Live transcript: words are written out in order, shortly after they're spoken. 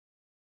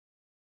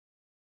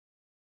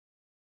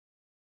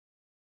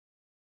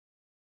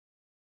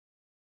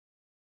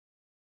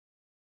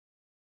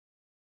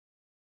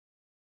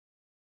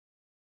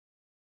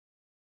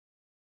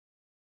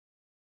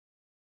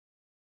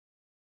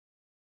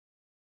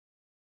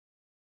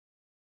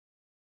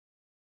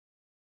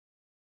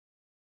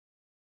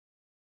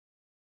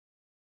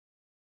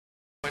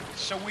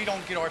so we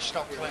don't get our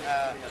stuff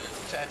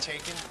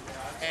taken.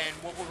 And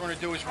what we're going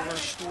to do is we're going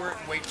to store it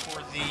and wait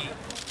for the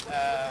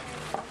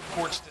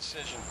court's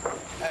decision.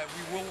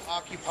 We will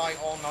occupy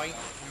all night.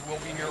 We will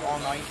be here all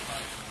night.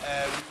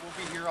 We will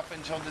be here up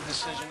until the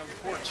decision of the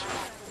courts.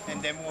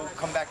 And then we'll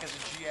come back as a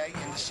GA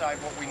and decide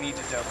what we need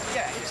to do.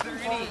 Yeah, is there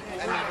any,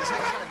 I mean, is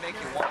that going to make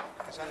you want?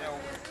 Because I know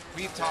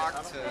we've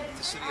talked to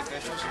the city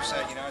officials who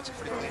said, you know, it's a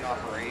pretty clean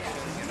operation,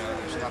 you know,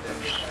 there's nothing,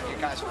 you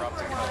guys are up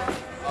to go.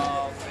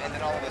 And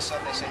then all of a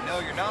sudden they say, no,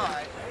 you're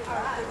not.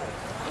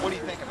 What do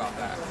you think about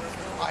that?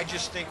 I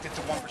just think that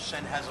the 1%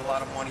 has a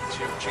lot of money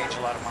to change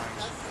a lot of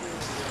minds.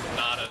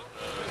 Not a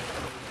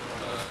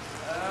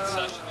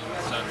concession in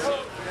the sense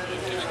of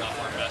giving up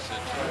our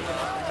message.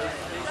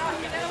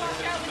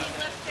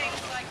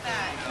 Things like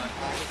that.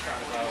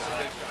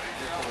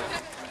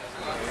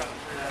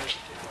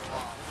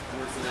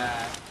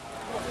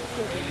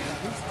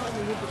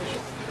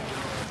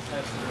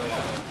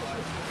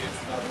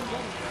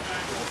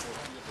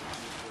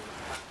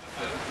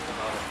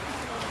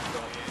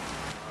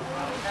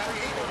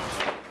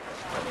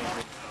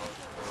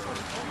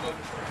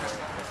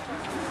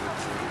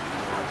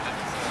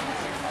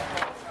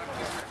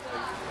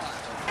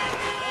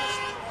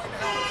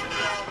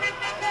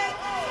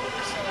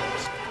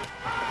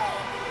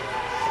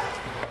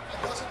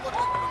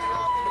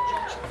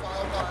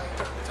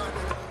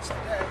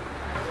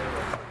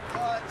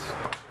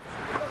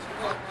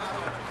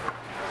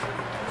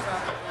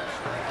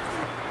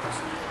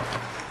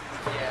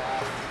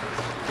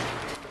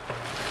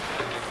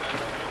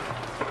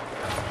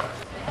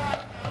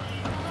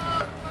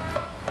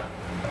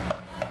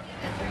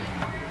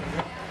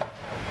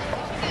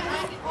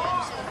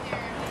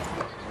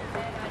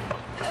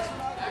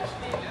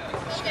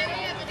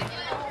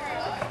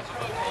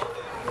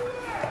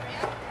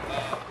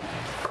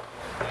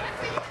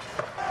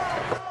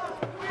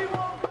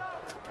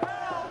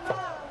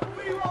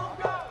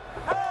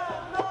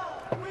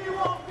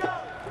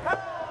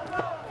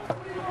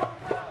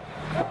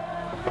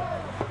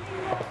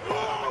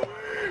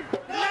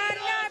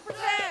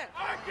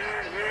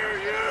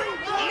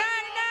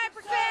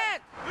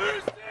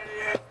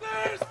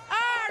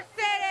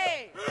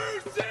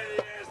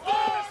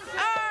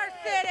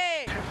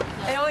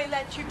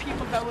 Two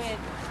people go in.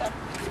 So.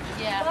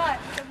 Yeah.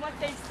 But from what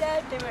they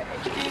said, they were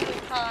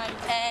extremely kind,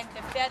 and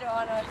the Fed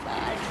are on our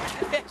side.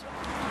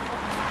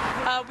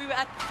 We were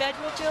at the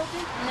federal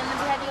building, and then we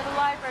had to go to the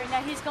library.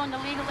 Now he's going to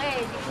legal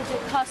aid because it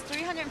costs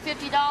 $350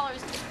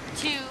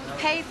 to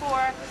pay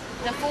for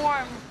the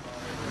form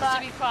to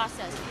be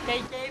processed. They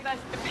gave us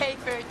the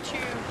paper to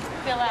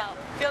fill out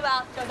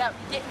so that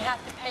we didn't have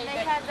to pay. And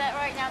they have that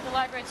right now at the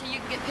library, so you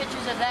can get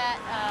pictures of that,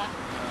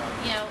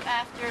 you know,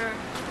 after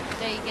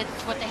they get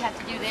what they have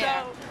to do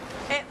there. So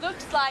it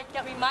looks like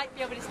that we might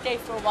be able to stay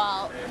for a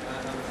while.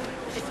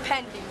 It's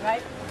pending,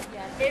 right?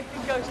 Yeah. If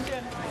it goes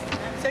through.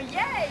 So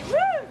yay!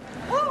 Woo!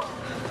 Woo!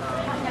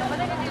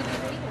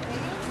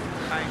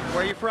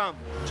 Where are you from?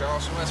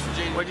 Charleston, West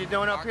Virginia. What you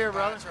doing up here,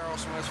 brother?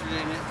 Charleston, West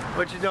Virginia.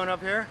 What you doing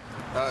up here?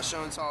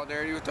 Showing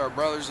solidarity with our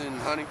brothers in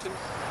Huntington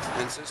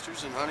and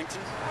sisters in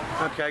Huntington.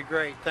 Okay,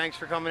 great. Thanks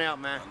for coming out,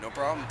 man. No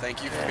problem.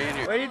 Thank you for being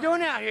here. What are you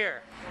doing out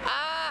here?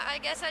 I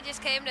guess I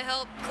just came to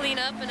help clean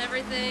up and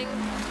everything.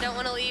 Don't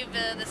want to leave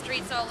the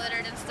streets all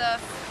littered and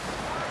stuff,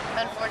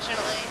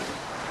 unfortunately.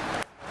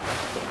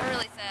 I'm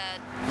really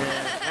sad.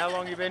 Yeah. How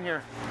long you been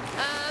here?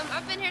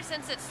 I've been here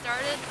since it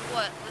started.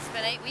 What, it's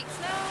been 8 weeks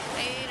now?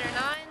 8 or 9,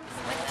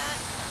 something like that.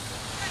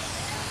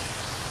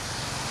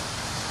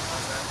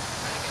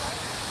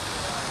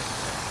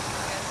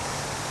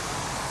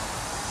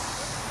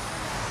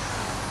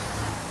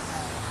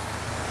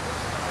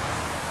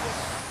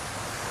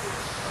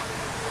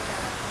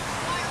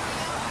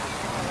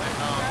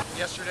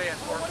 Yesterday at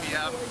 4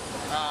 p.m.,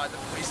 the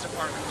police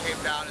department came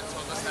down and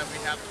told us that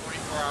we have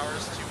 24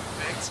 hours to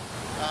evict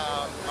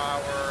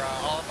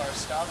all of our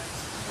stuff.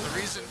 The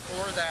reason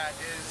for that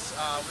is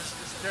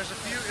there's a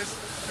few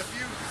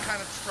kind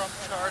of Trump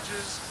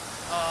charges.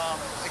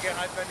 Again,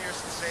 I've been here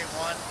since day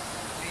one.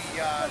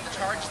 The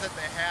charge that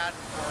they had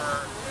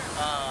for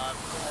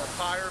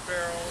fire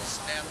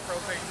barrels and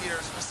propane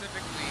heaters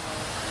specifically,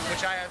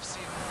 which I have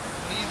seen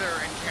neither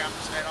in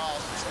campus at all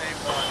since day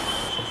one.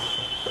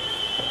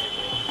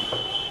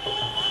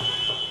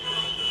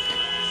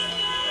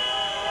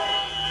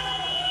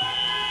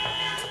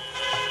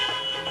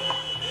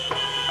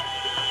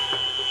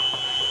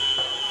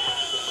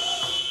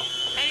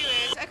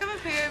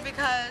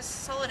 Because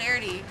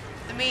solidarity,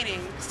 the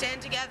meaning,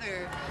 stand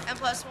together, and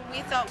plus when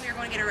we thought we were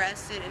going to get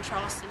arrested in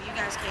Charleston, you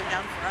guys came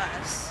down for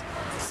us.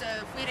 So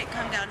if we didn't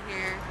come down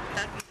here,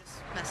 that'd be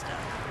just messed up.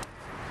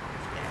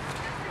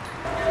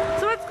 Yeah.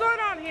 So what's going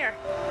on here?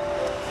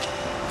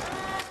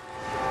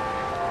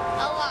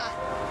 A lot.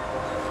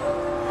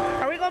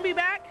 Are we going to be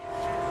back?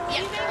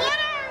 Yeah. What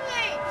are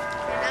we?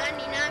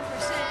 99%.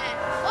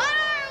 What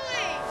are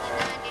we?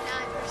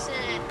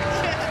 99%.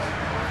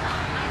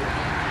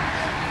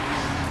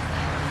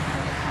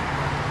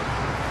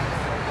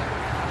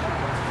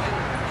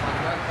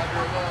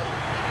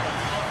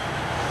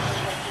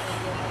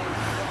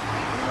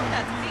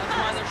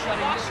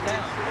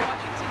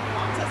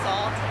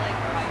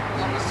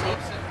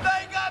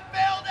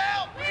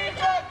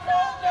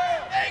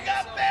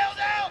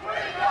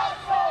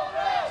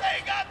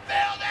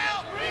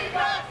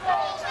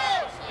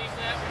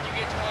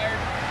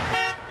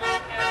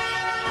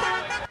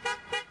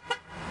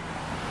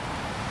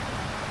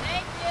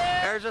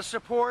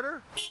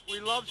 supporter.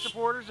 We love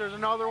supporters. There's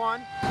another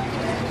one.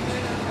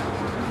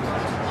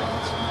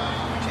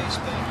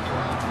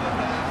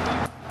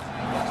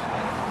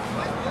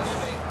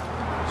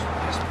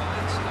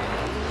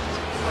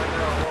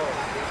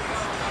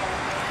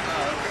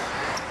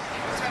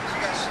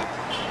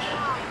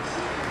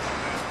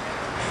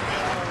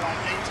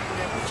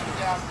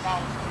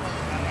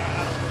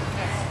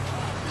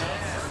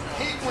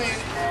 He went.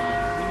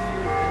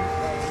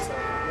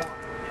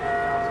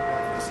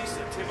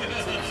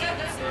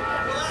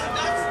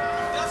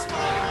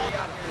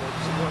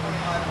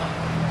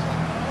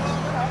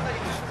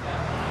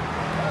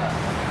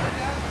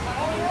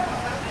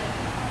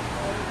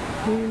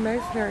 New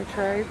masonry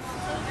trades.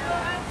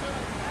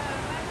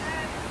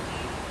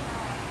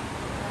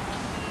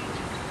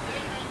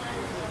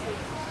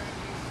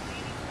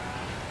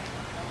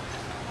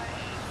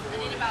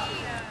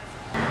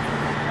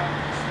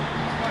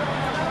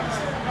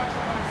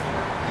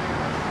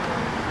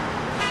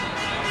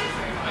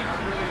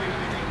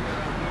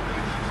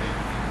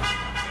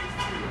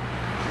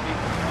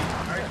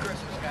 Merry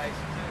Christmas, guys.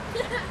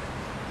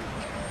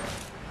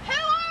 Who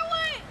are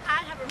we? I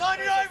have a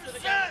proposal for the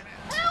government.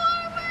 Who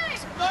are we?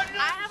 I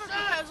have a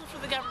proposal for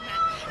the government.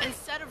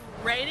 Instead of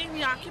raiding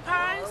the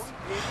occupies,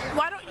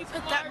 why don't you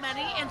put that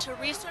money into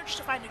research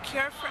to find a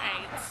cure for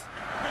AIDS?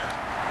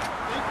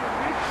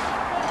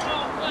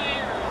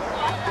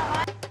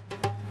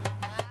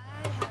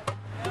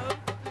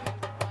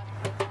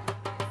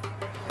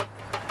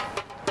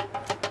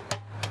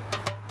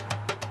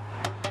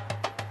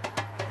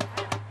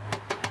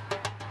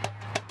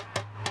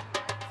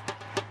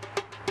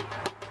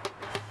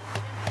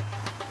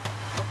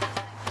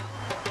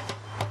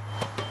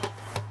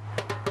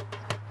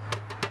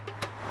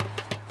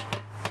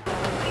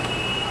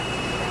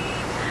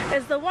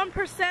 Is the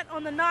 1%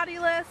 on the naughty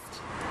list?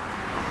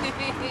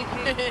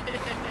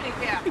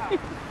 Yeah.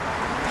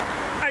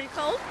 Are you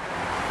cold?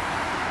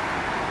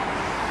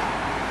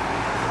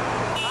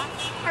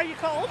 Are you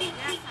cold?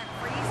 Yes, I'm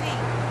freezing.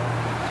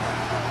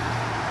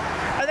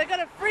 Are they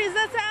gonna freeze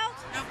us out?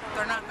 Nope,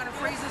 they're not going to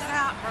freeze us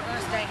out. We're going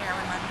to stay here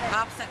with my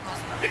popsicles.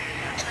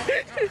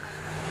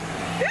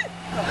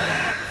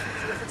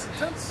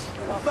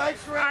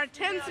 Thanks for Our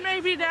tents may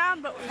be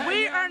down, but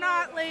we are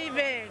not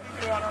leaving.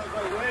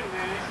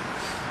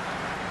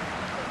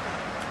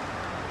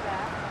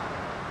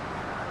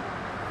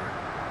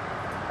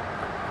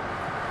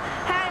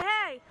 Hey,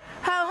 hey,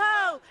 ho,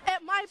 ho,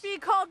 it might be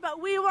cold, but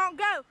we won't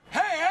go.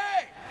 Hey,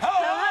 hey, ho, Ho,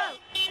 ho. ho,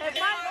 it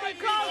might be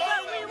cold,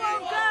 but we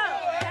won't go.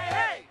 Hey,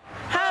 hey,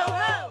 ho,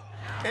 ho,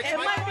 it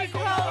might be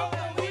cold,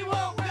 but we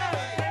won't go.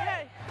 Hey,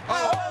 hey, ho,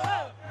 ho,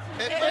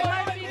 it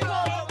might be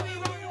cold, but we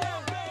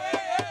won't go.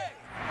 Hey, hey,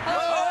 ho,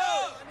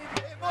 ho.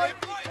 It might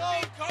be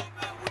cold,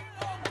 but we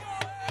won't go.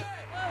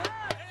 Hey,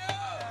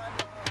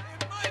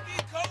 it might be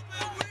cold,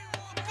 but we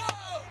won't go.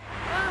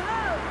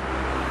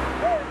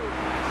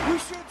 We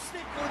should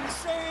stick on the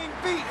same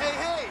beat. Hey,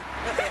 hey.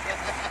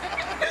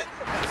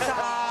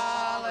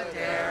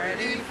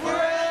 Solidarity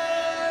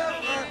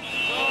forever.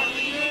 All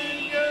the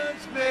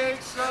unions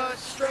makes us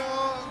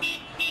strong.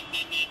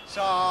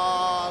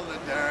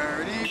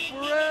 Solidarity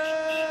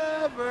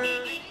forever.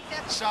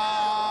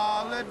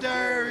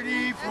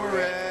 Solidarity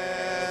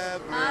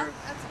forever.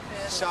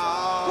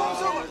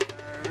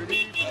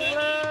 Solidarity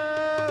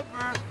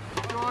forever.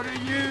 All the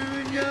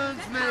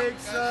unions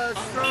makes us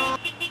strong.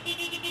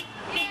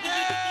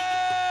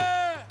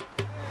 Yeah!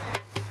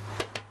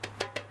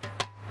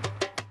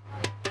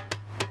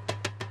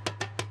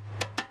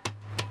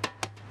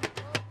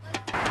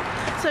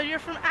 So you're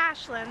from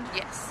Ashland.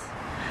 Yes.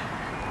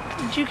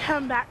 Did you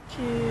come back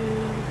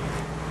to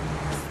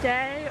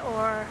stay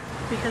or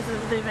because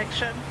of the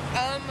eviction?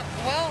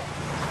 Well,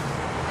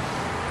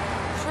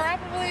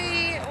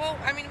 probably, well,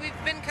 I mean, we've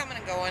been coming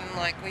and going,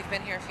 like, we've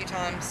been here a few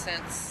times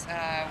since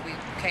we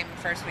came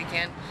the first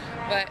weekend,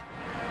 but,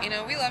 you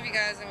know, we love you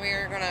guys and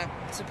we're gonna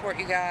support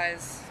you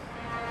guys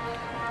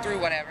through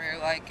whatever.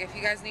 Like, if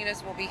you guys need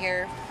us, we'll be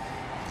here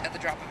at the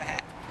drop of a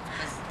hat.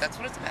 That's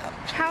what it's about.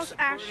 How's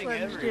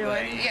Ashland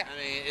doing? Yeah. I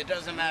mean, it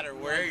doesn't matter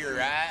where you're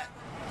at,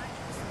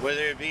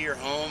 whether it be your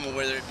home or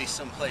whether it be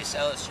someplace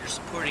else, you're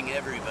supporting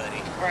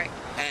everybody. Right.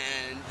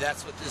 And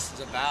that's what this is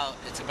about.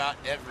 It's about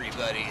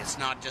everybody. It's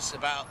not just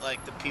about,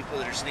 like, the people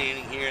that are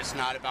standing here. It's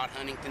not about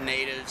Huntington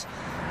natives.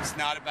 It's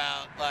not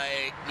about,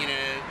 like, you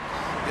know,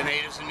 the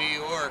natives of New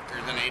York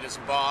or the natives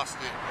of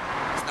Boston.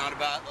 It's not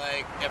about,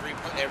 like, every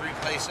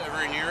place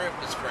over in Europe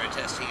is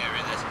protesting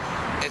over this.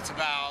 It's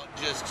about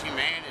just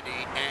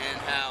humanity and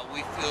how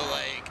we feel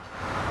like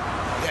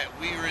that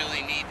we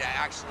really need to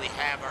actually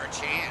have our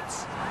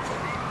chance.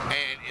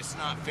 And it's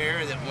not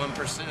fair that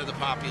 1% of the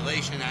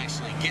population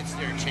actually gets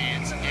their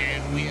chance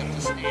and we have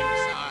to stand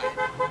aside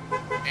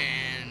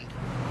and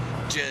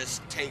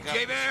just take up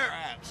the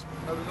scraps.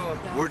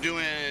 We're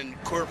doing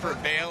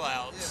corporate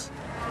bailouts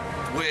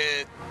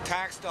with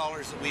tax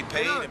dollars that we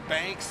pay to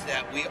banks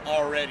that we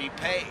already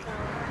pay.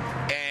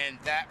 And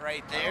that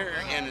right there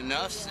and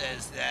enough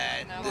says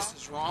that this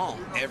is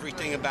wrong.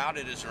 Everything about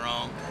it is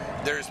wrong.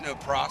 There's no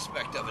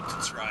prospect of it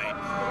that's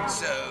right.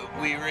 So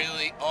we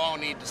really all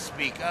need to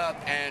speak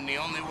up, and the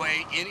only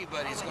way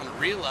anybody's going to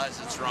realize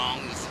it's wrong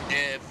is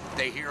if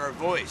they hear our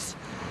voice.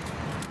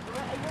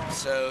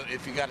 So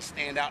if you got to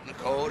stand out in the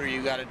cold or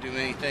you got to do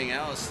anything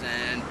else,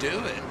 then do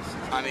it.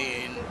 I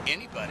mean,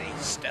 anybody,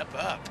 step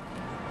up.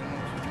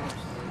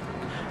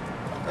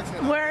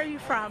 Where are you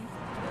from?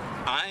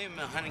 I am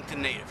a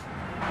Huntington native.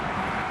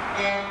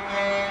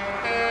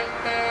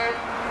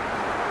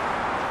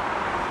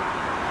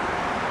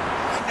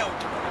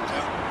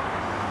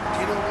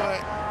 You know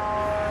what?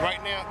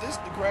 Right now, this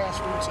is the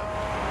grassroots of it.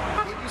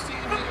 What you see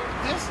in here,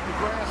 this is the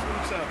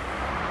grassroots of it.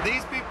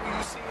 These people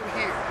you see in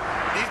here,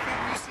 these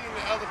people you see in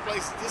the other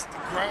places, this is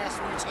the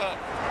grassroots of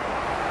it.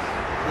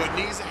 What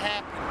needs to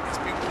happen is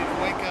people need to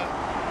wake up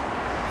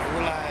and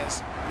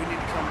realize we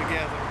need to come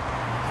together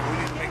and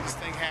we need to make this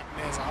thing happen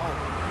as a whole.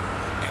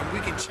 And we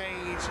can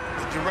change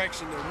the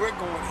direction that we're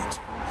going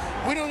into.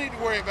 We don't need to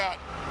worry about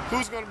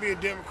who's going to be a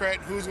Democrat,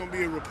 who's going to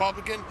be a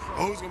Republican,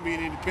 or who's going to be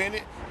an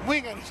independent. We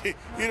ain't going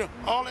to,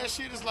 all that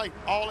shit is like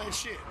all that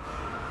shit.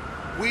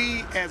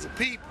 We as a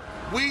people,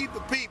 we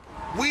the people,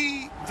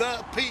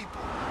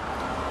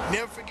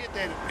 never forget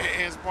that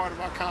as part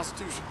of our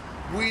Constitution.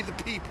 We the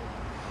people.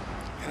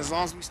 And as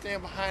long as we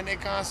stand behind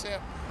that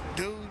concept,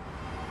 dude,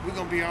 we're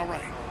going to be all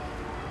right.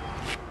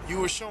 You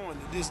were showing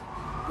that this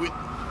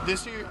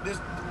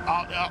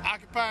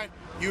occupied,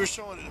 you were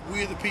showing that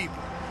we're the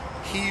people.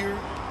 Here,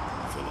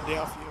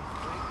 Philadelphia,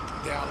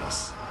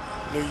 Dallas,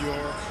 New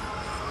York,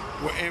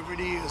 wherever it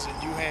is,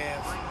 and you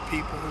have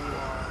people who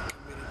are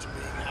committed to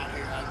being out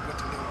here, what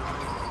to do, what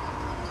to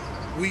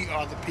do. We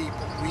are the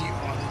people. We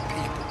are the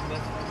people.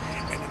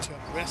 And until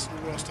the rest of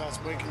the world starts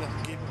waking up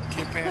and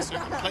get past their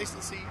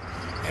complacency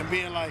and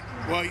being like,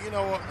 well, you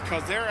know what,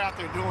 because they're out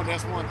there doing,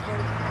 that's one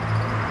thing.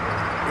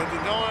 But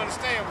they don't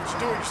understand what you're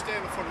doing. You're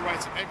standing for the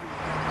rights of everyone.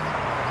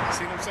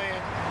 See what I'm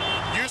saying?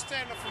 You're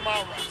standing for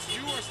my rights.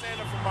 You are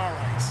standing for my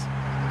rights.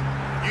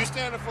 You're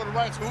standing for the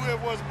rights of whoever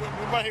it was,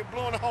 we're right here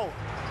blowing the horn.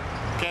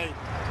 Okay?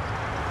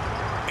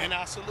 And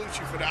I salute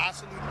you for that. I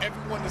salute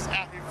everyone that's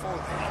out here for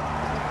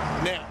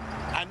that. Now,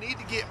 I need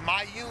to get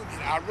my unit.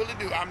 I really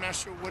do. I'm not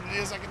sure what it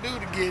is I can do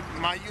to get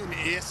my unit,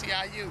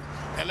 SCIU,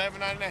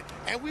 1199.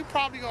 And we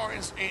probably are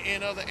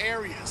in other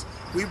areas.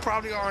 We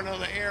probably are in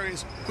other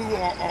areas who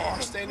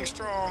are standing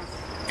strong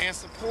and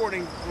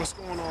supporting what's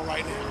going on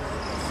right now.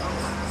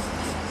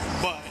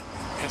 But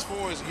as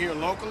far as here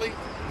locally,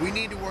 we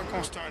need to work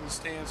on starting to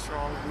stand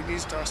strong. We need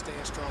to start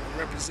staying strong and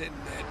representing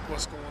that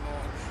what's going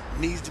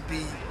on needs to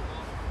be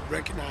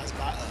recognized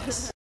by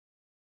us.